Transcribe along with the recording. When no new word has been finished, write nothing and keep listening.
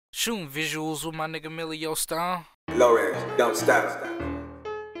Shooting visuals with my nigga Millie Stone. Low-res, don't stop.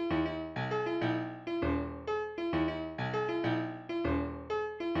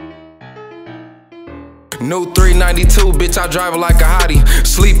 New 392, bitch, I drive it like a hottie.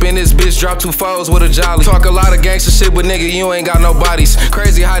 Sleep in this bitch, drop 2 foes with a jolly. Talk a lot of gangster shit, but nigga, you ain't got no bodies.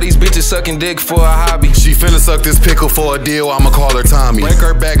 Crazy how these bitches sucking dick for a hobby. She finna suck this pickle for a deal, I'ma call her Tommy. Break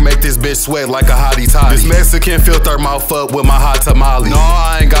her back, make this bitch sweat like a hottie toddy. This Mexican filled her mouth up with my hot tamale. No,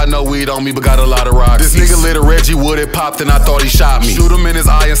 I ain't got no weed on me, but got a lot of rocks. This nigga lit a Reggie Wood, it popped and I thought he shot me. Shoot him in his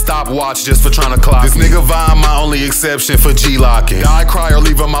eye and stop watch just for trying to clock this me. Nigga Vine, my only exception for G-locking. Die, cry, or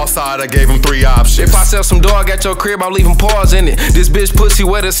leave him outside, I gave him 3 options. If I sell some dog at your crib, I'm leaving paws in it. This bitch pussy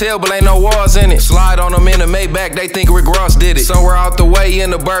wet as hell, but ain't no walls in it. Slide on them in the Maybach, they think Rick Ross did it. Somewhere out the way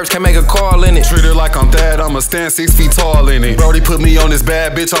in the burbs, can make a call in it. Treat her like I'm Thad, I'ma stand 6 feet tall in it. Brody put me on this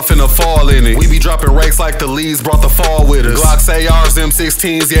bad bitch, I'm finna fall in it. We be dropping rakes like the Lees brought the fall with us. Glocks, ARs,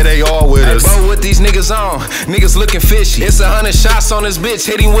 M16s, yeah, they all with us. Bro, what these niggas on? Niggas looking fishy. It's 100 shots on this bitch,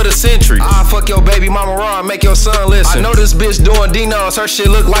 hit him with a century. I fuck your baby mama raw and make your son listen. I know this bitch doing Dinos, her shit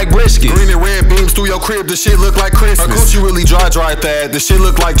look like brisket. Green and red beams through your crib, the shit look like Christmas. Her coochie really dry Thad, the shit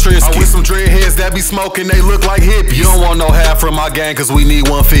look like Trisky. I with some dreadheads that be smoking, they look like hippies. You don't want no half from my gang, cause we need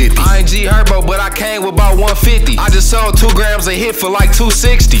 150. I ain't G Herbo, but I came with about 150. I just sold 2 grams a hit for like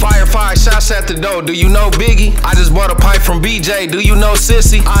 260. Fire 5 shots at the door, do you know Biggie? I just bought a pipe from BJ, do you know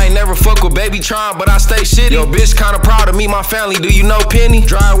Sissy? I ain't never fuck with Baby Tron, but I stay shitty. Yo, bitch kinda proud of me, my family, do you know Penny?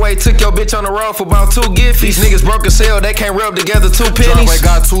 Driveway took your bitch on the road for about 2 giffies. These niggas broke as hell, they can't rub together 2 pennies. Driveway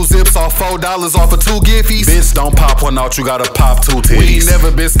got 2 zips off $4 off of 2 giffies. Bitch, don't pop one out, you gotta pop 2 titties. We ain't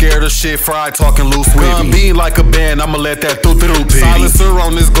never been scared of shit, fried talking loose with me. Being like a band, I'ma let that through pity. Silencer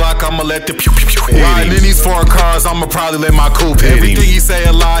on this Glock, I'ma let the pew pew pew hit him. Riding in these foreign cars, I'ma probably let my coupe hit him. Everything he say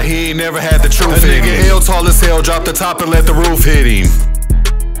a lie, he ain't never had the truth. A nigga hell tall as hell, drop the top and let the roof hit him.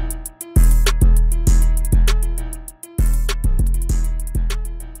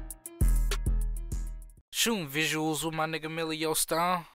 Shooting visuals with my nigga Millie Stone.